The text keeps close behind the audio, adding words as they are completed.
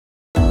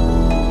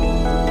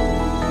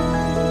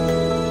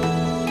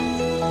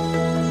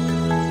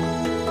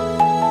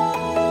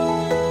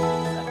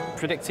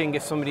predicting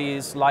if somebody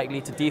is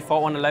likely to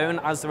default on a loan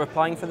as they're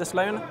applying for this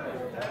loan.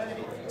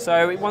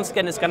 So once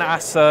again, it's going to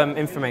ask some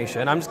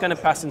information. I'm just going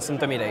to pass in some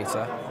dummy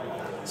data.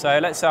 So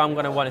let's say I'm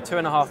going to want a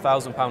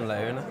 £2,500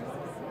 loan.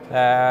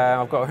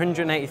 I've got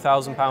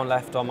 £180,000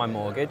 left on my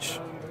mortgage,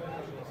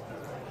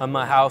 and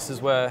my house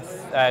is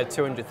worth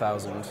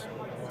 £200,000.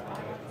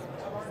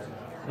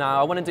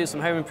 Now I want to do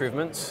some home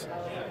improvements,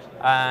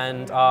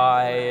 and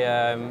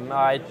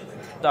I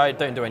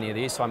don't do any of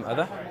these, so I'm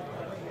other.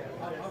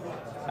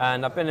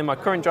 And I've been in my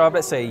current job,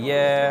 let's say a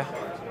year,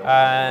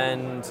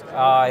 and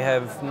I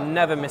have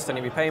never missed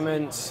any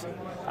repayments,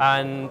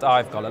 and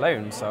I've got a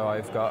loan, so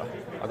I've got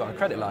a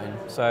credit line,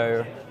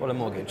 so a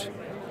mortgage.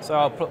 So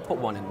I'll put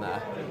one in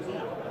there.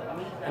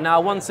 And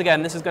now once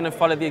again, this is going to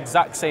follow the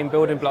exact same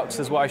building blocks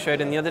as what I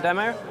showed in the other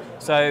demo.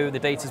 So the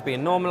data's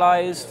being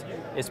normalized,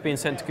 it's being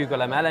sent to Google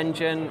ML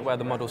Engine where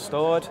the model's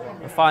stored,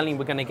 and finally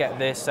we're going to get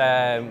this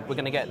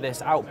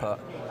output,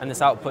 and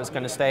this output is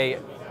going to state,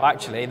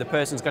 actually the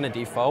person's going to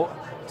default,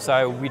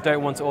 so we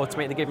don't want to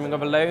automate the giving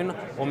of a loan,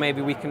 or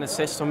maybe we can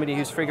assist somebody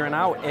who's figuring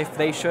out if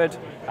they should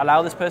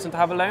allow this person to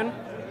have a loan.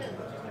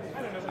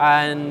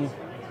 And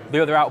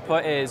the other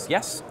output is,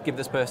 yes, give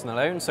this person a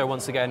loan. So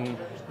once again,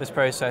 this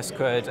process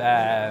could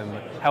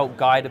help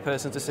guide a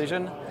person's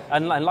decision.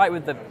 And like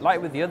with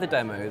the other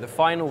demo, the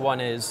final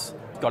one is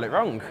got it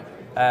wrong.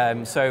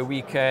 So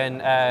we can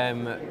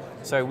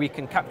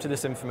capture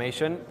this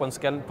information, once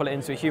again, pull it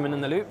into a human in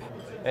the loop.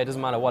 It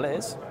doesn't matter what it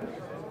is.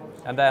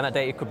 And then that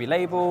data could be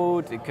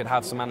labeled, it could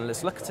have some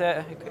analysts look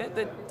at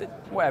it,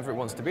 whatever it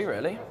wants to be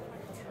really.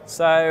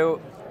 So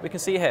we can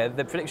see here,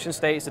 the prediction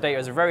states the data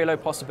has a very low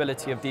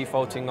possibility of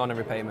defaulting on a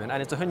repayment,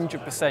 and it's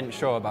 100%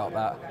 sure about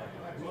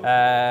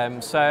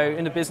that. So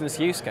in a business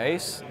use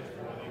case,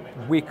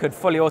 we could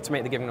fully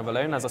automate the giving of a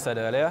loan, as I said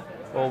earlier,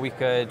 or we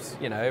could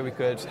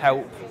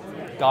help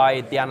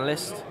guide the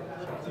analyst.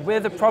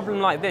 With a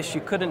problem like this, you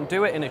couldn't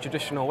do it in a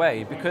traditional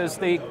way because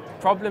the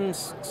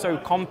problem's so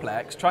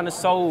complex. Trying to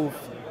solve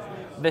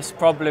this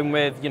problem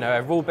with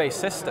a rule-based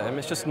system,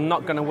 it's just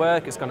not going to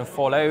work. It's going to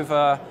fall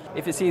over.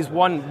 If it sees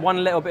one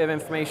little bit of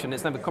information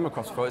it's never come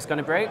across before, it's going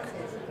to break.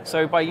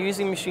 So by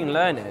using machine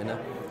learning,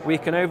 we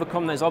can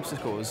overcome those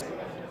obstacles.